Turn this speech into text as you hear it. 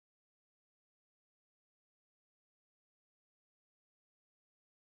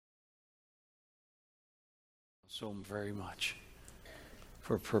so very much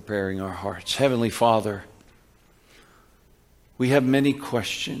for preparing our hearts. Heavenly Father, we have many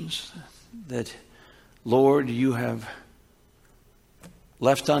questions that, Lord, you have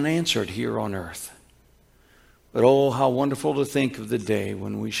left unanswered here on earth. But oh, how wonderful to think of the day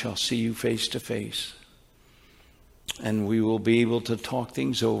when we shall see you face to face. And we will be able to talk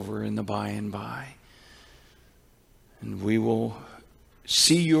things over in the by and by. And we will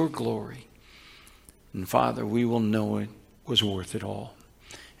see your glory. And Father, we will know it was worth it all.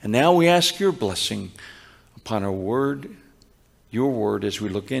 And now we ask your blessing upon our word, your word, as we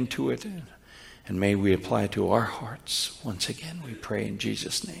look into it. And may we apply it to our hearts. Once again, we pray in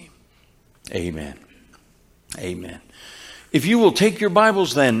Jesus' name. Amen. Amen. If you will take your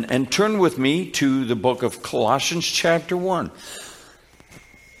Bibles then and turn with me to the book of Colossians chapter 1.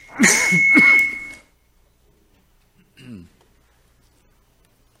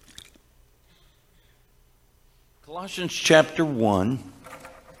 Colossians chapter 1,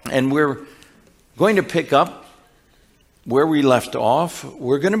 and we're going to pick up where we left off.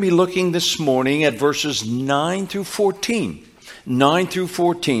 We're going to be looking this morning at verses 9 through 14. 9 through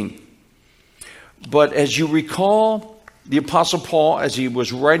 14. But as you recall, the Apostle Paul, as he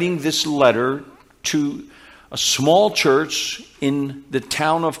was writing this letter to a small church in the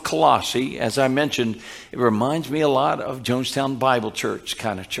town of Colossae, as I mentioned, it reminds me a lot of Jonestown Bible Church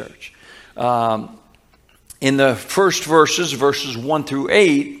kind of church. In the first verses 1 through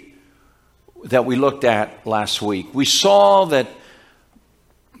 8, that we looked at last week, we saw that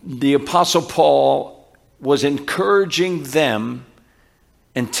the Apostle Paul was encouraging them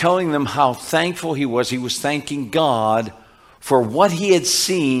and telling them how thankful he was. He was thanking God for what he had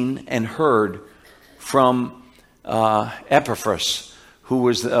seen and heard from Epaphras, who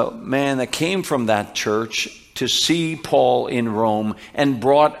was the man that came from that church to see Paul in Rome and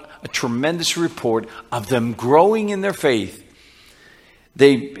brought a tremendous report of them growing in their faith.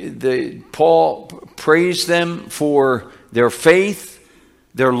 Paul praised them for their faith,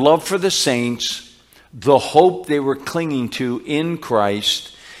 their love for the saints, the hope they were clinging to in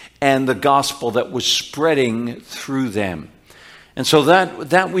Christ, and the gospel that was spreading through them. And so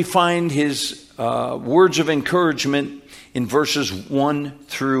that we find his words of encouragement in verses 1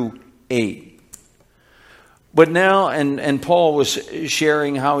 through 8. But now, and Paul was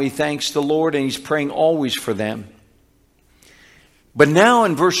sharing how he thanks the Lord and he's praying always for them. But now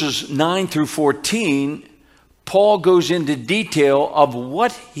in verses 9 through 14, Paul goes into detail of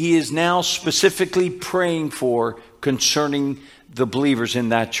what he is now specifically praying for concerning the believers in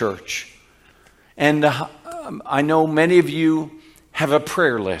that church. And I know many of you have a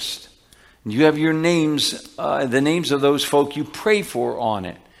prayer list. You have your names, the names of those folk you pray for on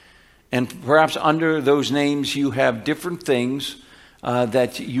it. And perhaps under those names you have different things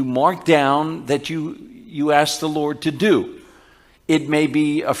that you mark down that you ask the Lord to do. It may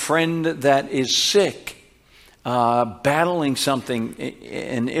be a friend that is sick, battling something,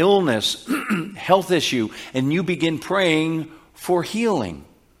 an illness, health issue, and you begin praying for healing.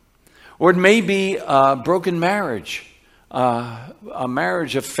 Or it may be a broken marriage, a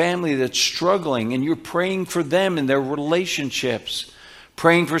marriage, a family that's struggling, and you're praying for them and their relationships.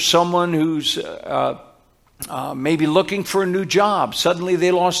 Praying for someone who's maybe looking for a new job. Suddenly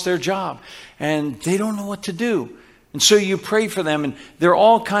they lost their job and they don't know what to do. And so you pray for them, and there are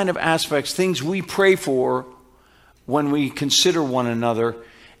all kind of aspects, things we pray for when we consider one another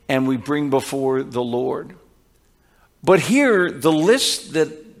and we bring before the Lord. But here, the list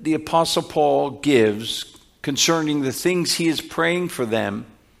that the Apostle Paul gives concerning the things he is praying for them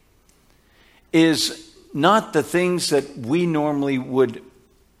is not the things that we normally would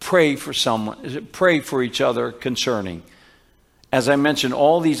pray for each other concerning. As I mentioned,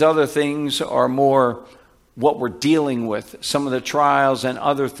 all these other things are more what we're dealing with, some of the trials and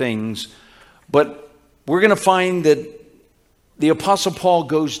other things. But we're going to find that the Apostle Paul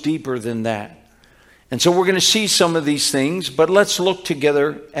goes deeper than that. And so we're going to see some of these things, but let's look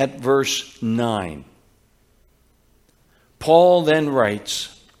together at verse 9. Paul then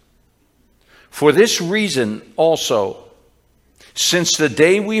writes, "For this reason also, since the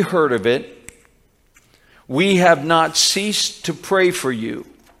day we heard of it, we have not ceased to pray for you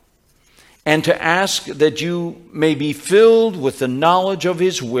and to ask that you may be filled with the knowledge of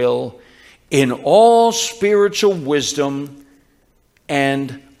his will in all spiritual wisdom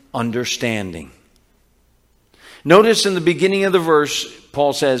and understanding." Notice in the beginning of the verse,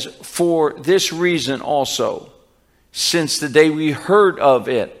 Paul says, "For this reason also, since the day we heard of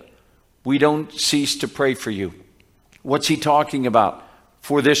it, we don't cease to pray for you." What's he talking about?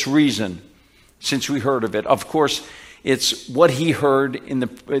 For this reason, since we heard of it. Of course, it's what he heard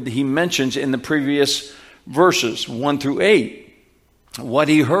he mentions in the previous verses, 1 through 8, what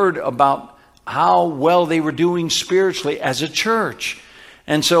he heard about how well they were doing spiritually as a church.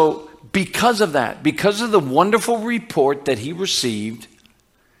 And so because of that, because of the wonderful report that he received,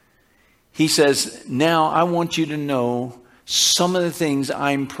 he says, now I want you to know some of the things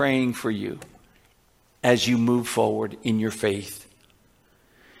I'm praying for you as you move forward in your faith.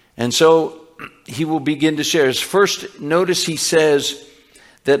 And so he will begin to share. First, notice he says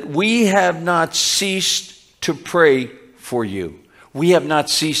that we have not ceased to pray for you. We have not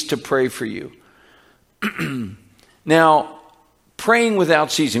ceased to pray for you. Now, praying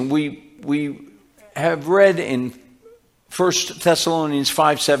without ceasing. We have read in 1 Thessalonians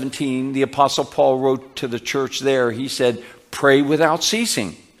 5:17, the Apostle Paul wrote to the church there, he said, pray without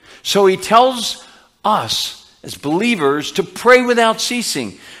ceasing. So he tells us as believers to pray without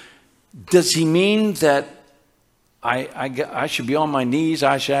ceasing. Does he mean that I should be on my knees,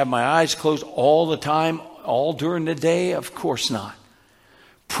 I should have my eyes closed all the time, all during the day? Of course not.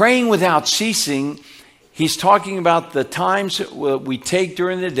 Praying without ceasing, he's talking about the times we take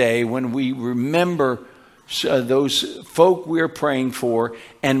during the day when we remember those folk we are praying for,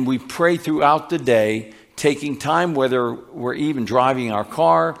 and we pray throughout the day, taking time, whether we're even driving our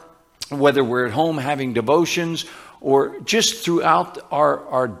car, whether we're at home having devotions, or just throughout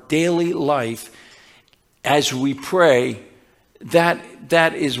our daily life as we pray.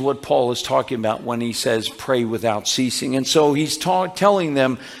 That is what Paul is talking about when he says pray without ceasing. And so he's telling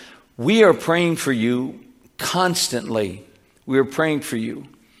them, we are praying for you constantly. We are praying for you.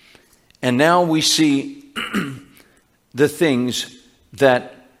 And now we see the things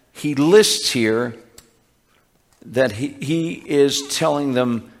that he lists here that he is telling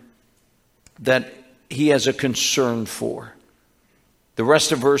them that he has a concern for. The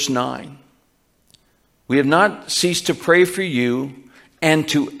rest of verse 9. We have not ceased to pray for you and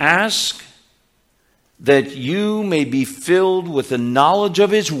to ask that you may be filled with the knowledge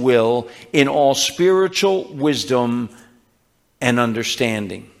of his will in all spiritual wisdom and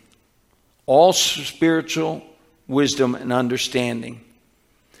understanding. All spiritual wisdom and understanding.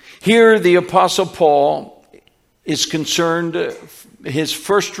 Here the Apostle Paul is concerned, his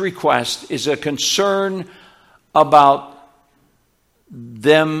first request is a concern about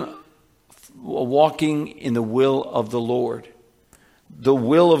them walking in the will of the Lord, the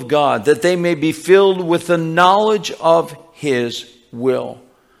will of God, that they may be filled with the knowledge of his will,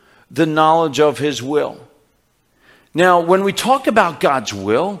 the knowledge of his will. Now, when we talk about God's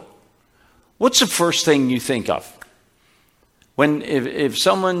will, what's the first thing you think of? If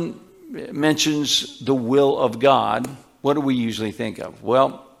someone mentions the will of God, what do we usually think of?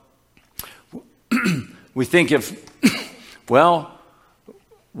 Well, we think of, well,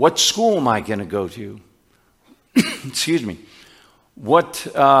 what school am I going to go to? Excuse me. What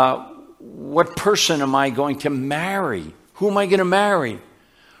person am I going to marry? Who am I going to marry?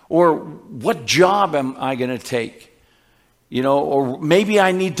 Or what job am I going to take? Or maybe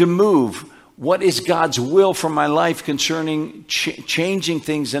I need to move. What is God's will for my life concerning changing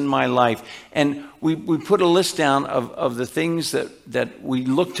things in my life? And we put a list down of the things that we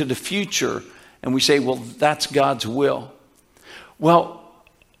look to the future and we say, well, that's God's will. Well,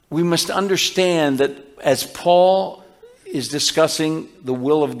 we must understand that as Paul is discussing the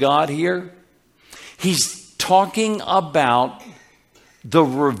will of God here, he's talking about the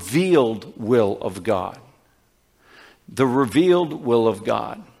revealed will of God. The revealed will of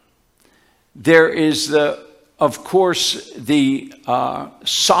God. There is, of course, the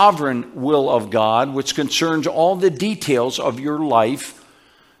sovereign will of God, which concerns all the details of your life.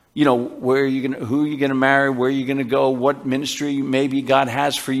 Who are you going to marry, where are you going to go, what ministry maybe God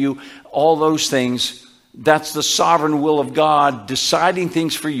has for you, all those things. That's the sovereign will of God, deciding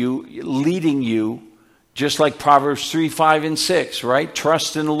things for you, leading you, just like Proverbs 3, 5, and 6, right?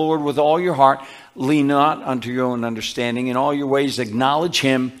 Trust in the Lord with all your heart. Lean not unto your own understanding. In all your ways acknowledge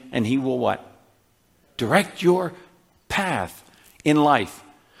him, and he will what? Direct your path in life.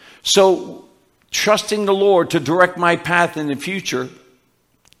 So, trusting the Lord to direct my path in the future,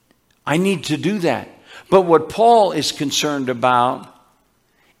 I need to do that. But what Paul is concerned about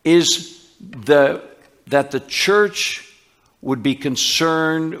is that the church would be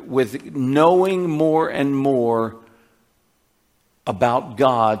concerned with knowing more and more about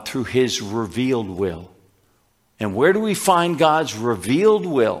God through his revealed will. And where do we find God's revealed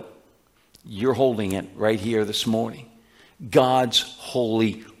will? You're holding it right here this morning. God's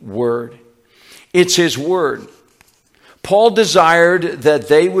holy word. It's his word. Paul desired that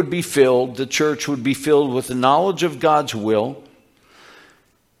they would be filled, the church would be filled with the knowledge of God's will.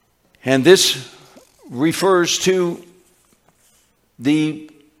 And this refers to the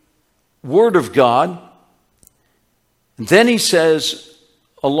Word of God, Then he says,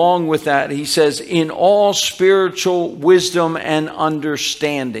 along with that, he says, in all spiritual wisdom and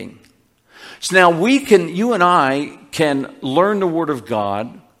understanding. So now you and I can learn the Word of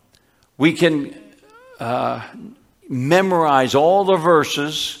God. We can memorize all the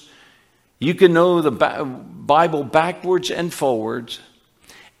verses. You can know the Bible backwards and forwards,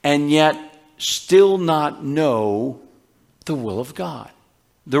 and yet still not know the will of God,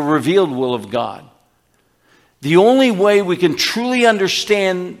 the revealed will of God. The only way we can truly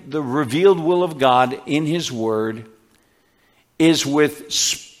understand the revealed will of God in His Word is with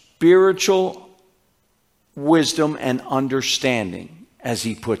spiritual wisdom and understanding, as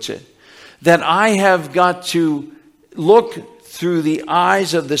he puts it. That I have got to look through the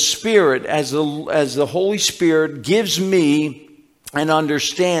eyes of the Spirit as the Holy Spirit gives me an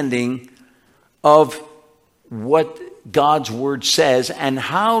understanding of what God's Word says, and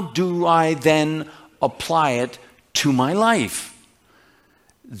how do I then apply it to my life.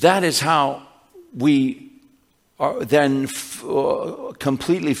 That is how we are then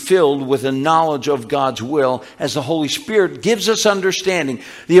completely filled with a knowledge of God's will as the Holy Spirit gives us understanding.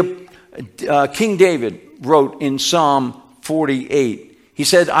 King David wrote in Psalm 48, he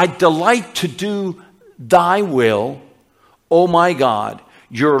said, I delight to do thy will, O my God.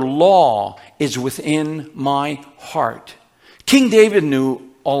 Your law is within my heart. King David knew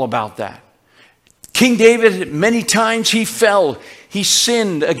all about that. King David, many times he fell. He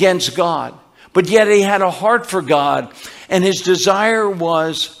sinned against God. But yet he had a heart for God. And his desire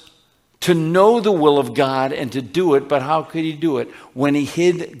was to know the will of God and to do it. But how could he do it? When he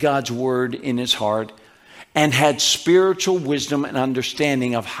hid God's word in his heart and had spiritual wisdom and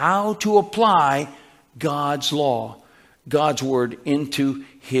understanding of how to apply God's law, God's word, into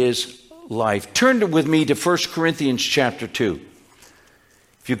his life. Turn with me to 1 Corinthians chapter 2.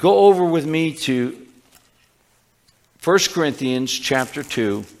 If you go over with me to 1 Corinthians chapter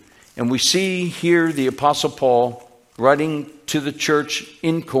 2, and we see here the Apostle Paul writing to the church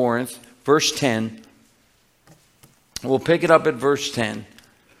in Corinth, verse 10. We'll pick it up at verse 10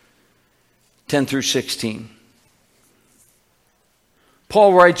 through 16.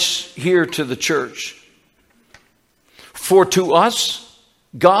 Paul writes here to the church, for to us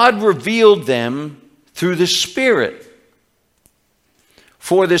God revealed them through the Spirit.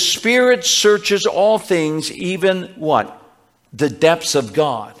 For the Spirit searches all things, even what? The depths of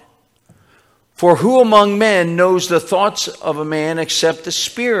God. For who among men knows the thoughts of a man except the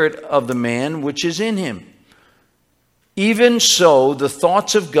spirit of the man which is in him? Even so, the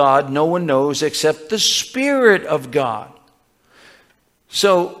thoughts of God no one knows except the Spirit of God.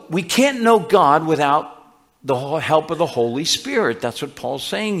 So we can't know God without the help of the Holy Spirit. That's what Paul's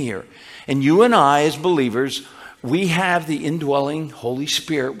saying here. And you and I, as believers, we have the indwelling Holy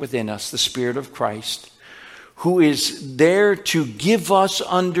Spirit within us, the Spirit of Christ, who is there to give us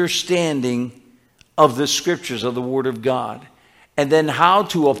understanding of the Scriptures, of the Word of God, and then how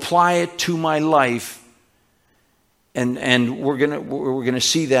to apply it to my life. And we're gonna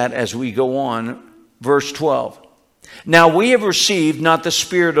see that as we go on. Verse 12. Now we have received not the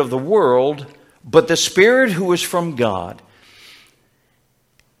spirit of the world, but the Spirit who is from God,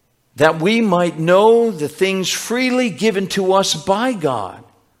 that we might know the things freely given to us by God,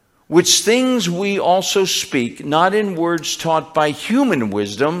 which things we also speak, not in words taught by human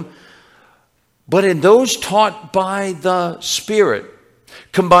wisdom, but in those taught by the Spirit,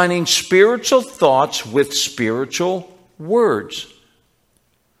 combining spiritual thoughts with spiritual words.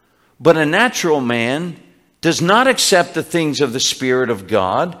 But a natural man does not accept the things of the Spirit of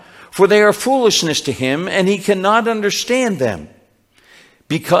God, for they are foolishness to him, and he cannot understand them,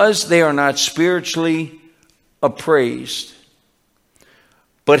 because they are not spiritually appraised.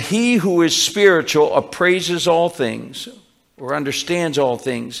 But he who is spiritual appraises all things, or understands all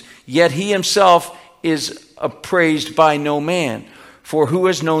things, yet he himself is appraised by no man. For who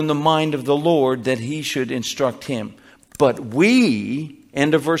has known the mind of the Lord that he should instruct him? But we,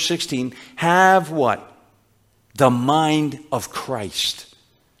 end of verse 16, have what? The mind of Christ.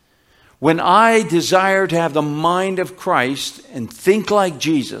 When I desire to have the mind of Christ and think like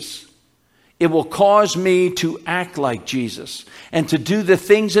Jesus, it will cause me to act like Jesus and to do the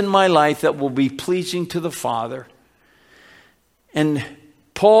things in my life that will be pleasing to the Father. And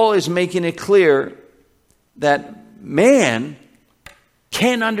Paul is making it clear that man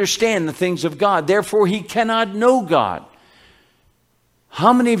can't understand the things of God. Therefore, he cannot know God.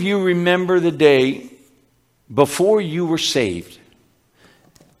 How many of you remember the day before you were saved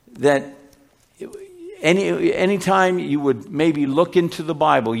that any time you would maybe look into the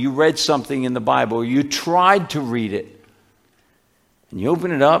Bible, you read something in the Bible, or you tried to read it, and you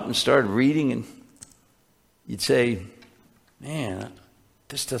open it up and started reading, and you'd say, man,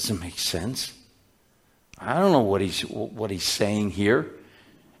 this doesn't make sense. I don't know what he's saying here.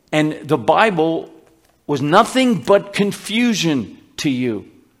 And the Bible was nothing but confusion to you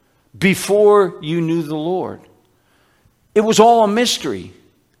before you knew the Lord. It was all a mystery.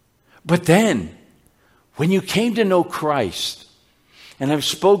 But then, when you came to know Christ, and I've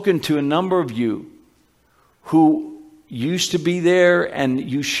spoken to a number of you who used to be there, and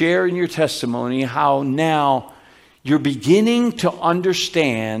you share in your testimony how now you're beginning to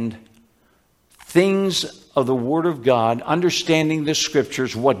understand things of the Word of God, understanding the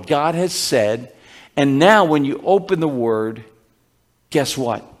Scriptures, what God has said. And now when you open the Word, guess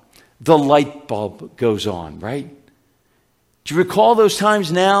what? The light bulb goes on, right? Do you recall those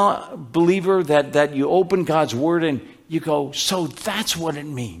times now, believer, that you open God's Word and you go, so that's what it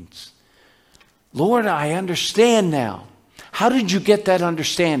means. Lord, I understand now. How did you get that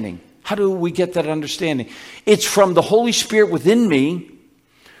understanding? How do we get that understanding? It's from the Holy Spirit within me,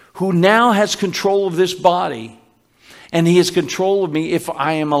 who now has control of this body. And he has control of me if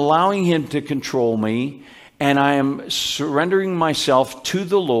I am allowing him to control me, and I am surrendering myself to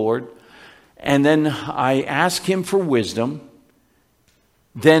the Lord, and then I ask him for wisdom.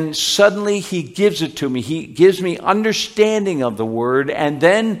 Then suddenly he gives it to me. He gives me understanding of the Word, and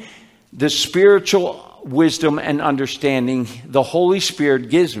then the spiritual wisdom and understanding the Holy Spirit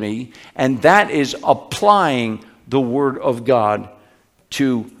gives me, and that is applying the Word of God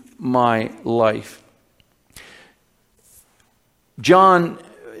to my life. John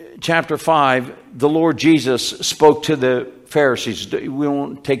chapter 5, the Lord Jesus spoke to the Pharisees. We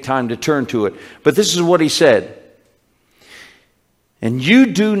won't take time to turn to it, but this is what he said. And you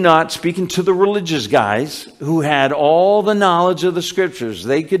do not, speaking to the religious guys who had all the knowledge of the Scriptures,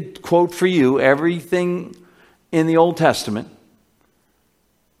 they could quote for you everything in the Old Testament.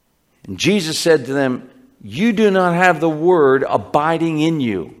 And Jesus said to them, you do not have the Word abiding in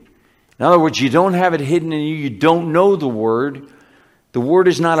you. In other words, you don't have it hidden in you. You don't know the Word. The Word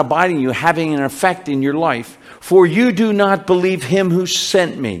is not abiding in you, having an effect in your life. For you do not believe him who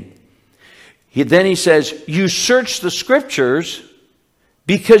sent me. Then he says, you search the Scriptures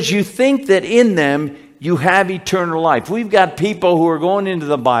because you think that in them you have eternal life. We've got people who are going into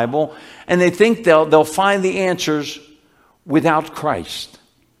the Bible and they think they'll find the answers without Christ,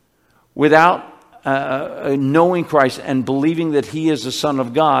 without knowing Christ and believing that he is the Son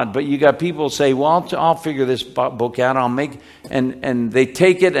of God. But you got people say, well, I'll figure this book out. I'll make, and they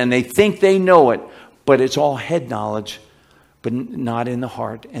take it and they think they know it, but it's all head knowledge, but not in the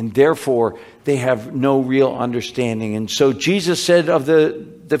heart. And therefore, they have no real understanding. And so Jesus said of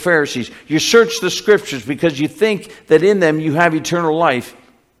the Pharisees, you search the Scriptures because you think that in them you have eternal life.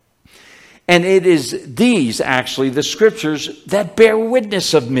 And it is these, actually, the Scriptures, that bear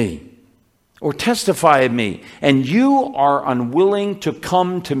witness of me, or testify of me. And you are unwilling to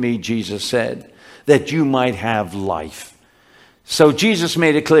come to me, Jesus said, that you might have life. So Jesus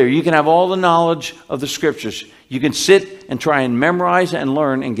made it clear. You can have all the knowledge of the Scriptures. You can sit and try and memorize and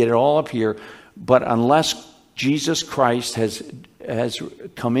learn and get it all up here. But unless Jesus Christ has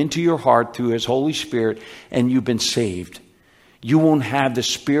come into your heart through his Holy Spirit and you've been saved, you won't have the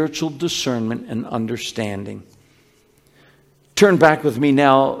spiritual discernment and understanding. Turn back with me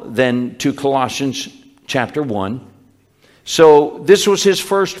now then to Colossians chapter 1. So this was his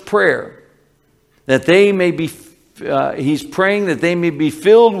first prayer, that they may be he's praying that they may be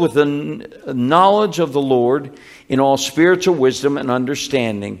filled with the knowledge of the Lord in all spiritual wisdom and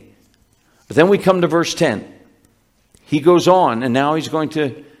understanding. But then we come to verse 10. He goes on, and now he's going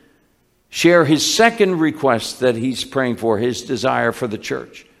to share his second request that he's praying for, his desire for the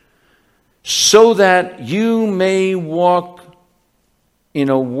church. So that you may walk in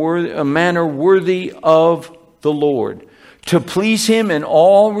a manner worthy of the Lord, to please him in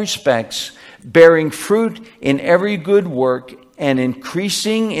all respects, bearing fruit in every good work and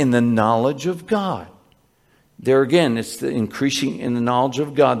increasing in the knowledge of God. There again, it's the increasing in the knowledge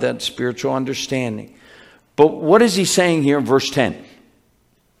of God, that spiritual understanding. But what is he saying here in verse 10?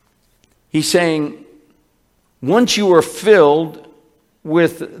 He's saying, once you are filled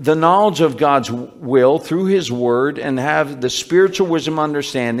with the knowledge of God's will through his word and have the spiritual wisdom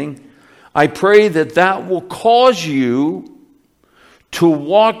understanding, I pray that will cause you to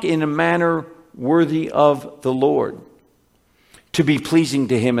walk in a manner worthy of the Lord, to be pleasing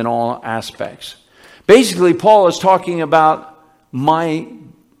to him in all aspects. Basically, Paul is talking about my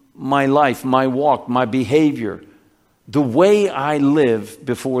life, my walk, my behavior, the way I live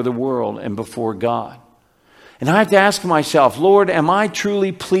before the world and before God. And I have to ask myself, Lord, am I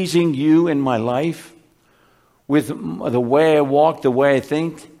truly pleasing you in my life with the way I walk, the way I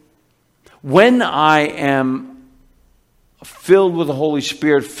think? When I am filled with the Holy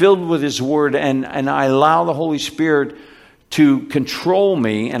Spirit, filled with His Word, and I allow the Holy Spirit to control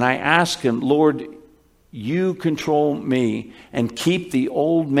me, and I ask Him, Lord, you control me and keep the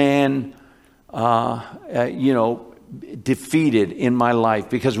old man, defeated in my life,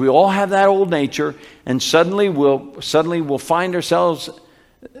 because we all have that old nature, and suddenly we'll find ourselves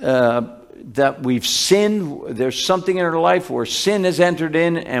that we've sinned. There's something in our life where sin has entered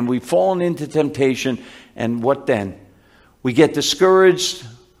in, and we've fallen into temptation. And what then? We get discouraged.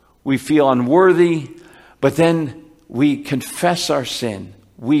 We feel unworthy, but then we confess our sin.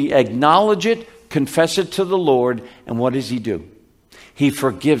 We acknowledge it, confess it to the Lord, and what does He do? He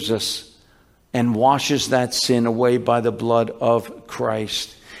forgives us and washes that sin away by the blood of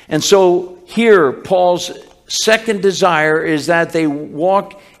Christ. And so here, Paul's second desire is that they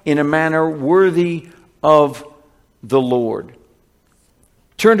walk in a manner worthy of the Lord.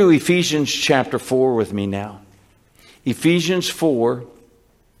 Turn to Ephesians chapter 4 with me now. Ephesians 4,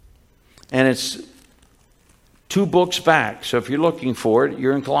 and it's 2 books back. So if you're looking for it,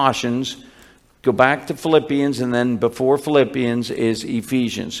 you're in Colossians. Go back to Philippians, and then before Philippians is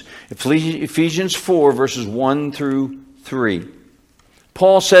Ephesians. Ephesians 4, verses 1 through 3.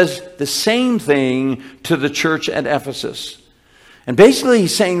 Paul says the same thing to the church at Ephesus. And basically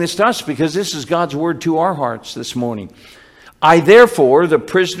he's saying this to us because this is God's word to our hearts this morning. I therefore, the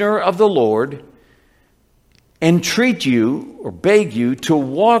prisoner of the Lord, entreat you or beg you to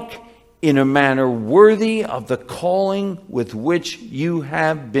walk in a manner worthy of the calling with which you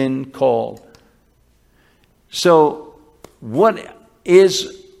have been called. So, what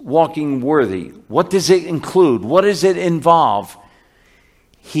is walking worthy? What does it include? What does it involve?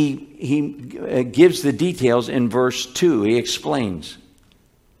 He gives the details in verse 2. He explains.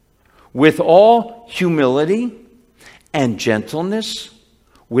 With all humility and gentleness,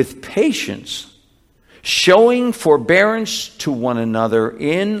 with patience, showing forbearance to one another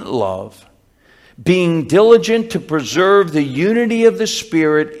in love, being diligent to preserve the unity of the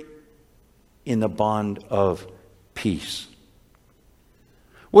Spirit in the bond of peace.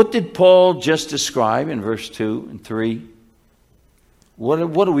 What did Paul just describe in verse 2 and 3?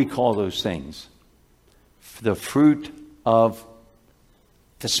 What do we call those things? The fruit of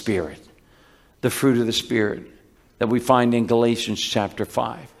the Spirit. The fruit of the Spirit that we find in Galatians chapter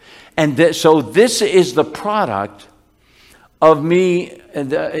 5. And so this is the product of me,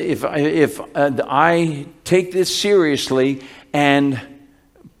 if I take this seriously, and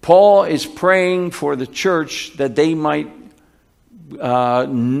Paul is praying for the church that they might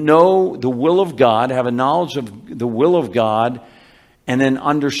know the will of God, have a knowledge of the will of God, and then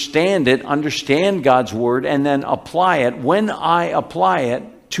understand it, understand God's word, and then apply it. When I apply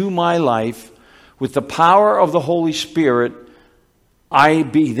it to my life with the power of the Holy Spirit, I am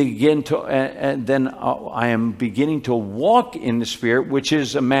beginning to walk in the Spirit, which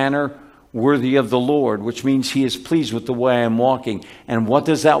is a manner worthy of the Lord, which means He is pleased with the way I'm walking. And what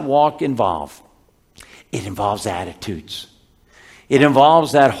does that walk involve? It involves attitudes. It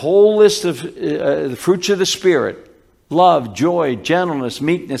involves that whole list of the fruits of the Spirit: love, joy, gentleness,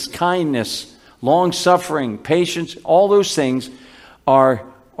 meekness, kindness, long-suffering, patience. All those things are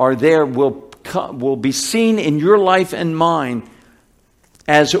there, will be seen in your life and mine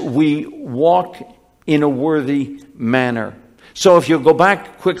as we walk in a worthy manner. So if you'll go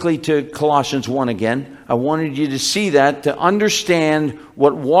back quickly to Colossians 1 again, I wanted you to see that, to understand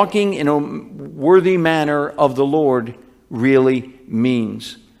what walking in a worthy manner of the Lord really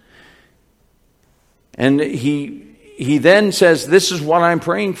means. And he then says, this is what I'm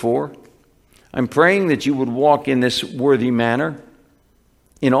praying for. I'm praying that you would walk in this worthy manner,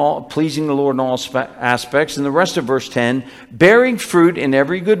 in all, pleasing the Lord in all aspects. And the rest of verse 10, bearing fruit in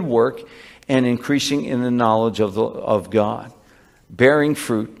every good work and increasing in the knowledge of God. Bearing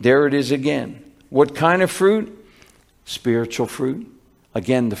fruit. There it is again. What kind of fruit? Spiritual fruit.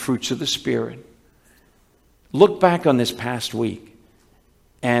 Again, the fruits of the Spirit. Look back on this past week,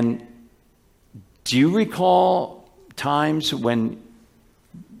 and do you recall times when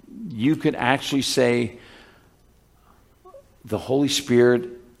you could actually say, the Holy Spirit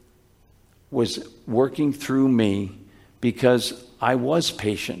was working through me because I was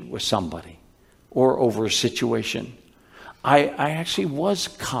patient with somebody or over a situation? I actually was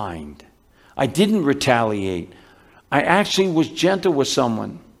kind. I didn't retaliate. I actually was gentle with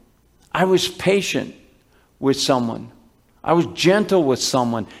someone. I was patient with someone. I was gentle with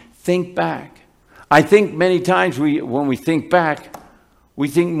someone. Think back. I think many times when we think back, we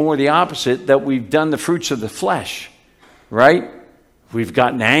think more the opposite, that we've done the fruits of the flesh, right? We've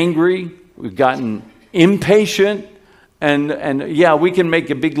gotten angry. We've gotten impatient. And yeah, we can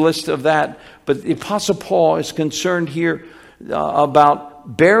make a big list of that. But the Apostle Paul is concerned here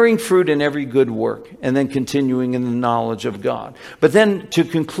about bearing fruit in every good work and then continuing in the knowledge of God. But then to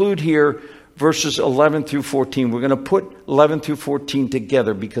conclude here, verses 11 through 14, we're going to put 11 through 14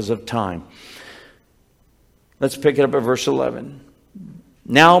 together because of time. Let's pick it up at verse 11.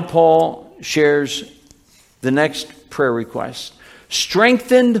 Now Paul shares the next prayer request.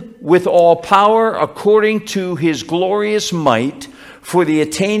 Strengthened with all power according to his glorious might for the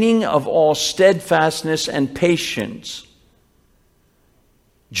attaining of all steadfastness and patience.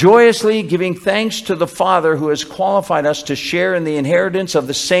 Joyously giving thanks to the Father who has qualified us to share in the inheritance of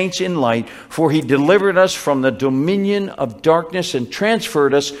the saints in light, for he delivered us from the dominion of darkness and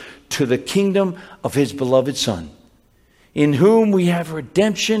transferred us to the kingdom of his beloved Son, in whom we have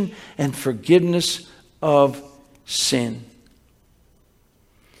redemption and forgiveness of sin.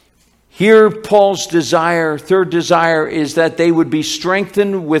 Here, Paul's third desire, is that they would be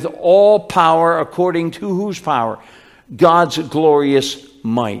strengthened with all power according to whose power? God's glorious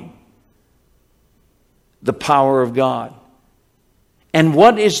might. The power of God. And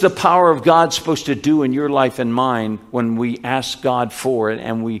what is the power of God supposed to do in your life and mine when we ask God for it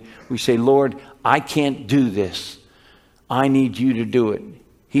and we say, Lord, I can't do this. I need you to do it.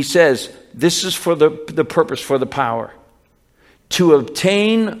 He says, this is for the purpose, for the power. To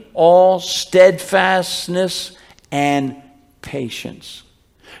obtain all steadfastness and patience.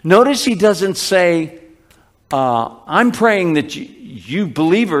 Notice he doesn't say, I'm praying that you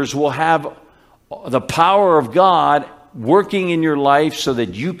believers will have the power of God working in your life so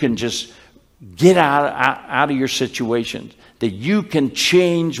that you can just get out of your situations, that you can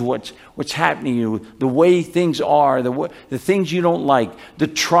change what's happening to you, the way things are, the things you don't like, the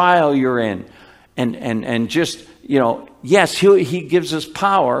trial you're in, and just, yes, he gives us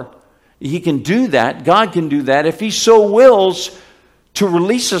power. He can do that. God can do that if he so wills to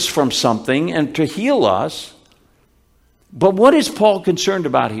release us from something and to heal us. But what is Paul concerned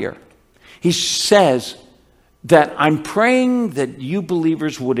about here? He says that I'm praying that you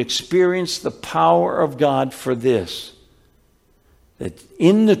believers would experience the power of God for this. That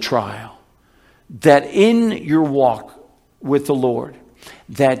in the trial, that in your walk with the Lord,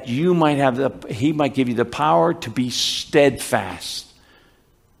 that you might he might give you the power to be steadfast.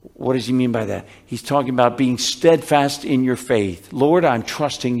 What does he mean by that? He's talking about being steadfast in your faith. Lord, I'm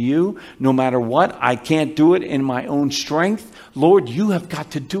trusting you no matter what. I can't do it in my own strength. Lord, you have got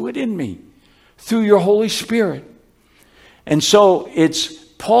to do it in me through your Holy Spirit. And so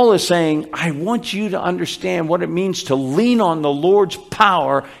Paul is saying, I want you to understand what it means to lean on the Lord's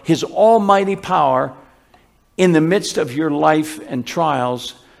power, his almighty power, in the midst of your life and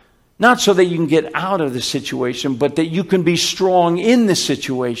trials, not so that you can get out of the situation, but that you can be strong in the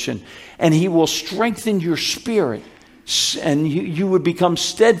situation. And he will strengthen your spirit. And you would become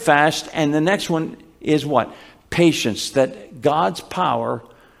steadfast. And the next one is what? Patience. That God's power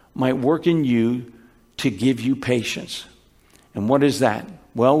might work in you to give you patience. And what is that?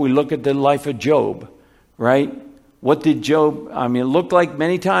 Well, we look at the life of Job, right? What did Job, it looked like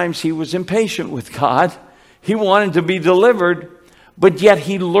many times he was impatient with God. He wanted to be delivered, but yet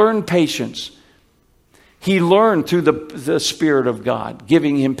he learned patience. He learned through the Spirit of God,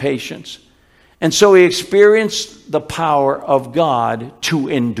 giving him patience. And so he experienced the power of God to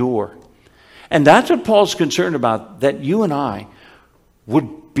endure. And that's what Paul's concerned about, that you and I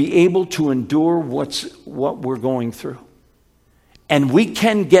would be able to endure what we're going through. And we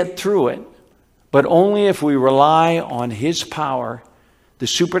can get through it, but only if we rely on his power, the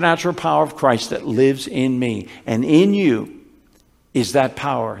supernatural power of Christ that lives in me. And in you is that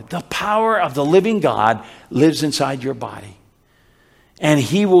power. The power of the living God lives inside your body. And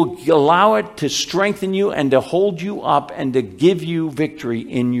he will allow it to strengthen you and to hold you up and to give you victory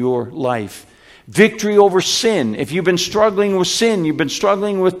in your life. Victory over sin. If you've been struggling with sin, you've been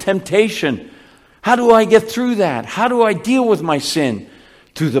struggling with temptation. How do I get through that? How do I deal with my sin?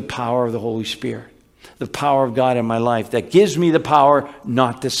 Through the power of the Holy Spirit. The power of God in my life that gives me the power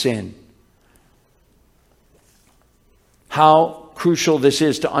not to sin. How crucial this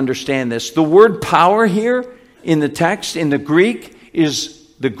is to understand this. The word power here in the text, in the Greek, is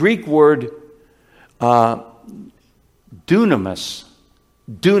the Greek word dunamis.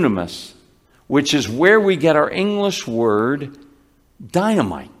 Dunamis, which is where we get our English word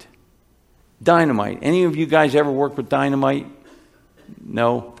dynamite. Dynamite. Any of you guys ever work with dynamite?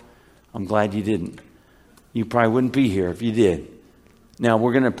 No? I'm glad you didn't. You probably wouldn't be here if you did. Now,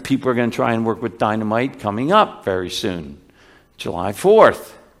 people are going to try and work with dynamite coming up very soon. July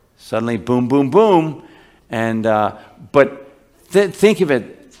 4th. Suddenly, boom, boom, boom. And, but think of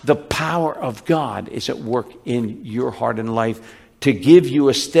it. the power of God is at work in your heart and life to give you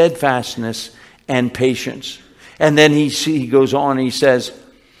a steadfastness and patience. And then he goes on, he says,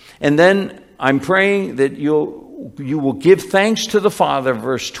 and then I'm praying that you will give thanks to the Father,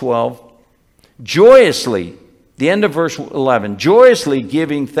 verse 12, joyously, the end of verse 11, joyously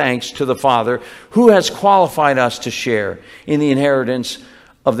giving thanks to the Father who has qualified us to share in the inheritance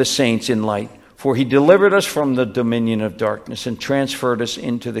of the saints in light. For he delivered us from the dominion of darkness and transferred us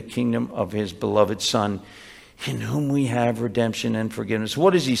into the kingdom of his beloved Son, in whom we have redemption and forgiveness.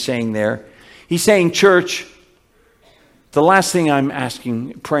 What is he saying there? He's saying, church, the last thing I'm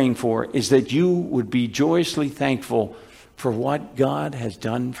praying for is that you would be joyously thankful for what God has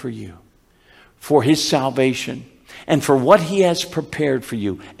done for you, for his salvation, and for what he has prepared for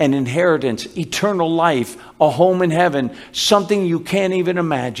you, an inheritance, eternal life, a home in heaven, something you can't even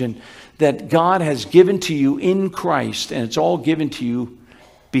imagine that God has given to you in Christ, and it's all given to you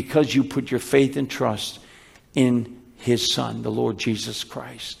because you put your faith and trust in his Son, the Lord Jesus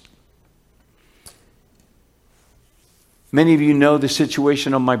Christ. Many of you know the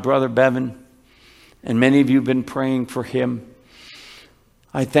situation of my brother Bevan, and many of you have been praying for him.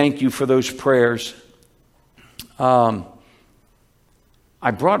 I thank you for those prayers. I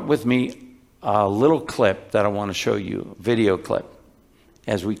brought with me a little clip that I want to show you, a video clip,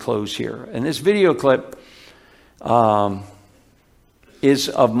 as we close here. And this video clip is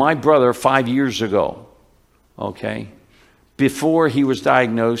of my brother 5 years ago, okay, before he was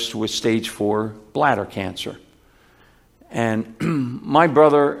diagnosed with stage 4 bladder cancer. And my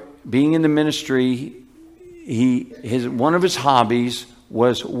brother, being in the ministry, one of his hobbies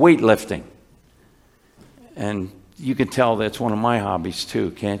was weightlifting. And you can tell that's one of my hobbies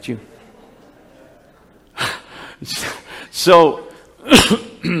too, can't you? So,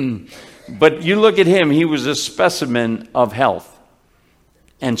 but you look at him, he was a specimen of health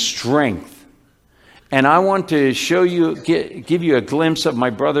and strength. And I want to show you, give you a glimpse of my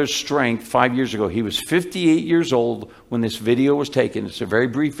brother's strength 5 years ago. He was 58 years old when this video was taken. It's a very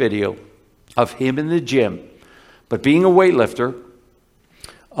brief video of him in the gym. But being a weightlifter,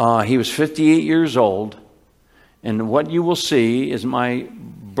 he was 58 years old. And what you will see is my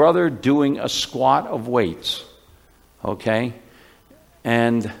brother doing a squat of weights. Okay?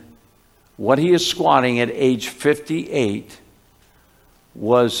 And what he is squatting at age 58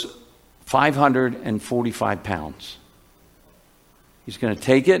 was 545 pounds. He's going to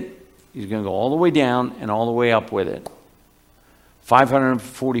take it, he's going to go all the way down and all the way up with it.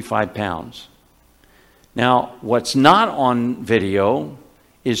 545 pounds. Now, what's not on video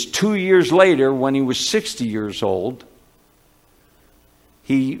is 2 years later, when he was 60 years old,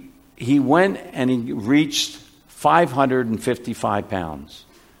 he went and he reached 555 pounds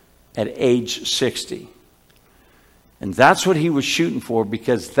at age 60. And that's what he was shooting for,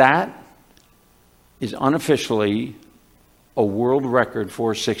 because that is unofficially a world record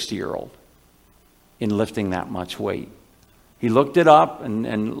for a 60-year-old in lifting that much weight. He looked it up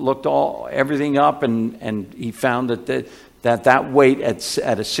and looked everything up, and he found that weight at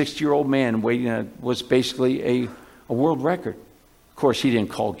a 60-year-old man weighing was basically a world record. Of course, he didn't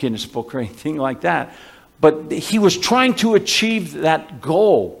call Guinness Book or anything like that, but he was trying to achieve that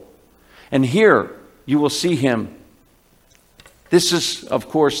goal. And here you will see him. This is, of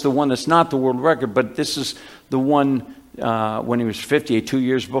course, the one that's not the world record, but this is the one when he was 58, 2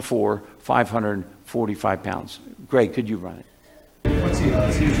 years before, 545 pounds. Greg, could you run it?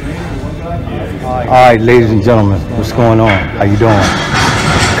 All right, ladies and gentlemen, what's going on? How you doing?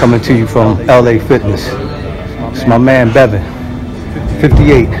 Coming to you from LA Fitness. It's my man Bevan,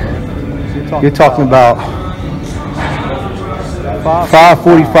 58. You're talking about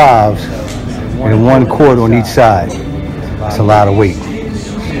 545s and 1/4 on each side. That's a lot of weight.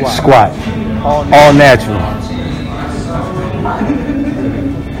 Squat. All natural.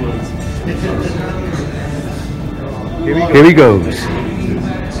 Here he goes.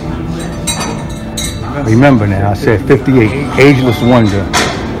 Remember now, I said 58. Ageless wonder.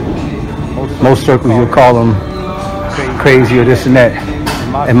 Most circles you'll call him crazy or this and that.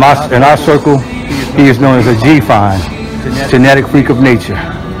 In our circle, he is known as a G-fine. Genetic freak of nature.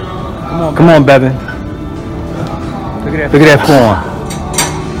 Come on, Bevan. Look at that form.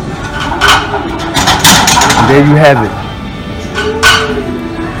 And there you have it.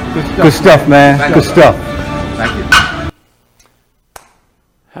 Good stuff, man. Good stuff. Thank you.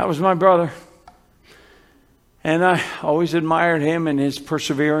 That was my brother. And I always admired him and his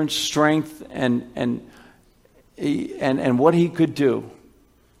perseverance, strength, and what he could do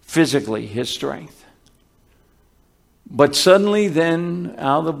physically, his strength. But suddenly then,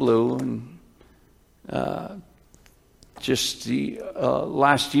 out of the blue, and just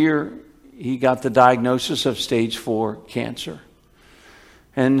last year, he got the diagnosis of stage 4 cancer.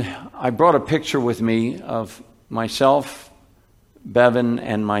 And I brought a picture with me of myself, Bevan,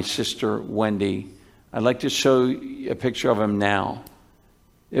 and my sister, Wendy. I'd like to show you a picture of him now.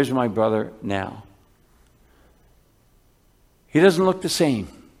 There's my brother now. He doesn't look the same.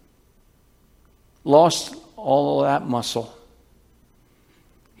 Lost all of that muscle.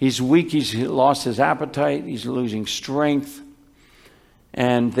 He's weak. He's lost his appetite. He's losing strength.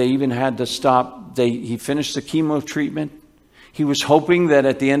 And they even had to stop. He finished the chemo treatment. He was hoping that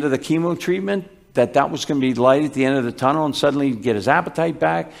at the end of the chemo treatment, that was going to be light at the end of the tunnel, and suddenly get his appetite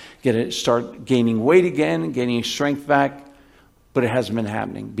back, start gaining weight again, and gaining strength back. But it hasn't been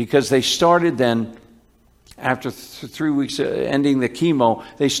happening, because they started then, after 3 weeks ending the chemo,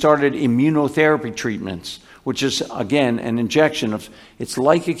 they started immunotherapy treatments, which is, again, an injection of, it's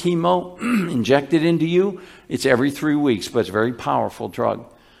like a chemo injected into you. It's every 3 weeks, but it's a very powerful drug.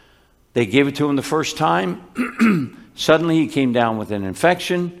 They gave it to him the first time. Suddenly he came down with an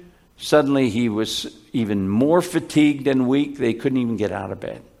infection. Suddenly he was even more fatigued and weak. They couldn't even get out of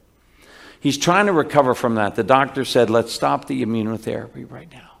bed. He's trying to recover from that. The doctor said, let's stop the immunotherapy right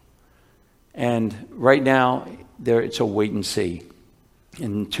now. And right now, it's a wait and see.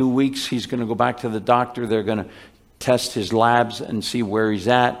 In 2 weeks, he's going to go back to the doctor. They're going to test his labs and see where he's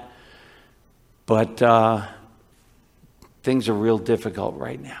at. But things are real difficult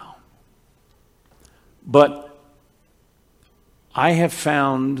right now. But I have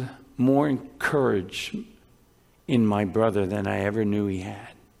found more encouragement in my brother than I ever knew he had.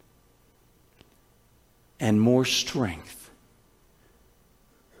 And more strength.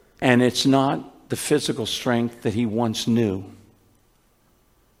 And it's not the physical strength that he once knew.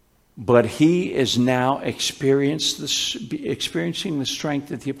 But he is now experiencing the strength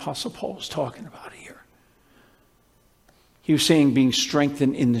that the Apostle Paul was talking about here. He was saying being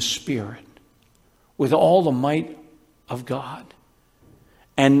strengthened in the Spirit with all the might of God.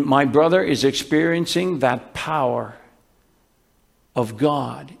 And my brother is experiencing that power of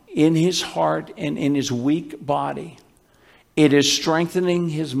God in his heart and in his weak body. It is strengthening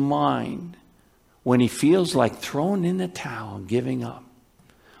his mind when he feels like throwing in the towel and giving up.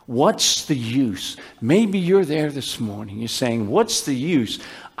 What's the use? Maybe you're there this morning. You're saying, what's the use?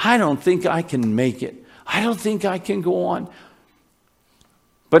 I don't think I can make it. I don't think I can go on.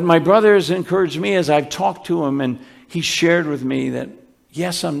 But my brother has encouraged me as I've talked to him, and he shared with me that,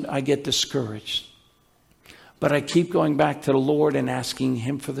 yes, I get discouraged. But I keep going back to the Lord and asking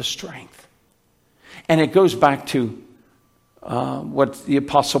him for the strength. And it goes back to what the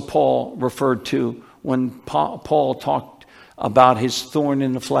Apostle Paul referred to when Paul talked about his thorn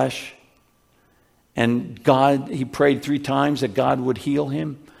in the flesh. And God, he prayed 3 times that God would heal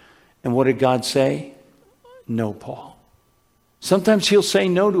him. And what did God say? No, Paul. Sometimes he'll say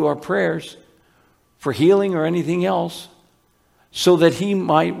no to our prayers for healing or anything else, so that he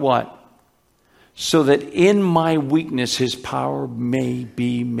might what? So that in my weakness his power may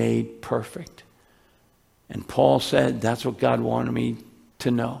be made perfect. And Paul said, that's what God wanted me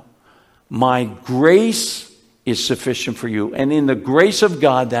to know. My grace is sufficient for you. And in the grace of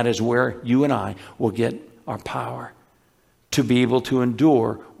God, that is where you and I will get our power to be able to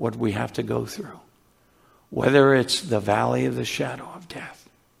endure what we have to go through. Whether it's the valley of the shadow of death.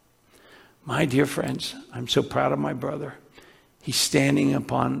 My dear friends, I'm so proud of my brother. He's standing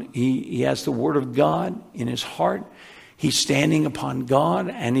upon, he has the Word of God in his heart. He's standing upon God,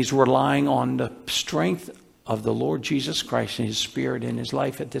 and he's relying on the strength of the Lord Jesus Christ and his Spirit in his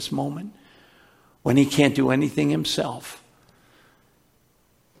life at this moment, when he can't do anything himself.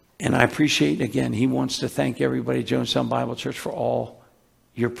 And I appreciate, again, he wants to thank everybody at Jonestown Bible Church for all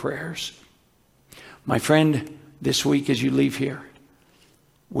your prayers. My friend, this week as you leave here,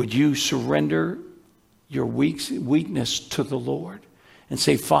 would you surrender your weakness to the Lord and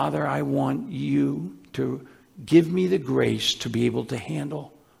say, Father, I want you to give me the grace to be able to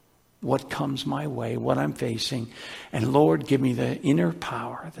handle what comes my way, what I'm facing. And Lord, give me the inner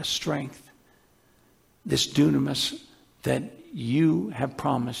power, the strength, this dunamis that you have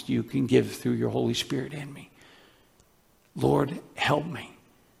promised you can give through your Holy Spirit in me. Lord, help me.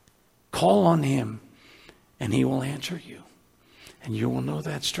 Call on him, and he will answer you. And you will know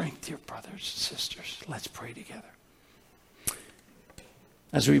that strength, dear brothers and sisters. Let's pray together.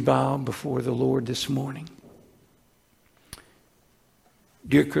 As we bow before the Lord this morning,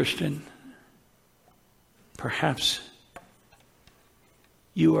 dear Christian, perhaps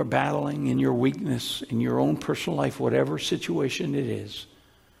you are battling in your weakness, in your own personal life, whatever situation it is,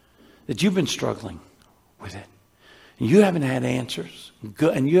 that you've been struggling with it. And you haven't had answers,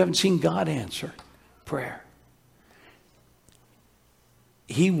 and you haven't seen God answer prayer.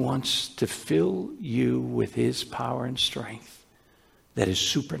 He wants to fill you with his power and strength that is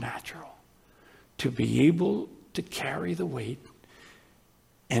supernatural to be able to carry the weight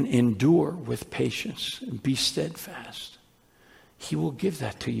and endure with patience and be steadfast. He will give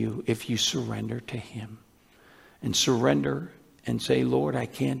that to you if you surrender to him and surrender and say, Lord, I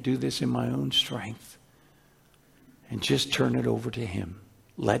can't do this in my own strength. And just turn it over to him.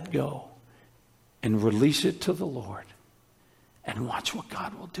 Let go and release it to the Lord. And watch what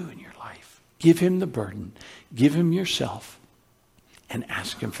God will do in your life. Give him the burden. Give him yourself. And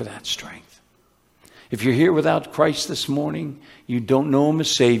ask him for that strength. If you're here without Christ this morning, you don't know him as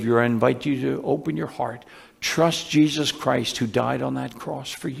Savior, I invite you to open your heart. Trust Jesus Christ who died on that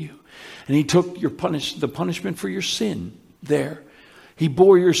cross for you. And he took the punishment for your sin there. He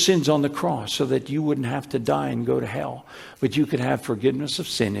bore your sins on the cross so that you wouldn't have to die and go to hell. But you could have forgiveness of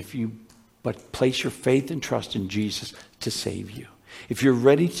sin if you but place your faith and trust in Jesus to save you. If you're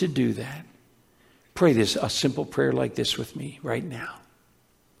ready to do that, pray a simple prayer like this with me right now.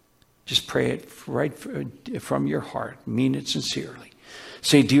 Just pray it right from your heart. Mean it sincerely.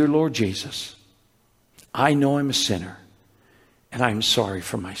 Say, Dear Lord Jesus, I know I'm a sinner and I'm sorry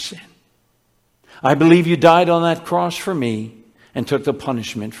for my sin. I believe you died on that cross for me and took the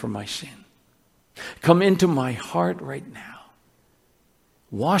punishment for my sin. Come into my heart right now.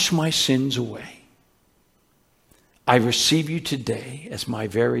 Wash my sins away. I receive you today as my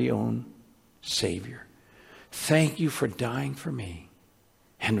very own Savior. Thank you for dying for me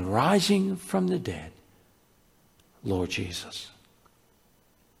and rising from the dead, Lord Jesus.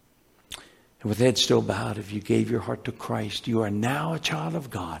 And with head still bowed, if you gave your heart to Christ, you are now a child of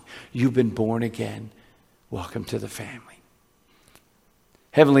God. You've been born again. Welcome to the family.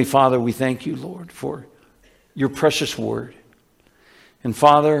 Heavenly Father, we thank you, Lord, for your precious word. And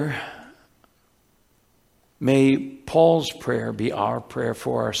Father, may Paul's prayer be our prayer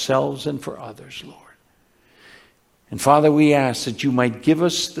for ourselves and for others, Lord. And Father, we ask that you might give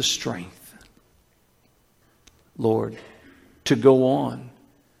us the strength, Lord, to go on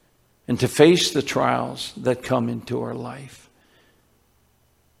and to face the trials that come into our life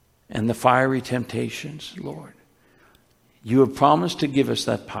and the fiery temptations, Lord. You have promised to give us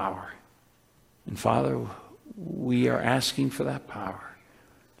that power. And Father, we are asking for that power.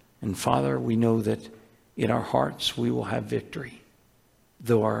 And Father, we know that in our hearts we will have victory,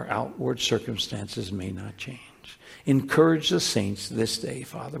 though our outward circumstances may not change. Encourage the saints this day,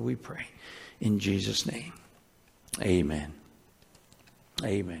 Father, we pray. In Jesus' name, amen.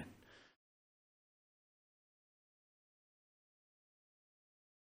 Amen.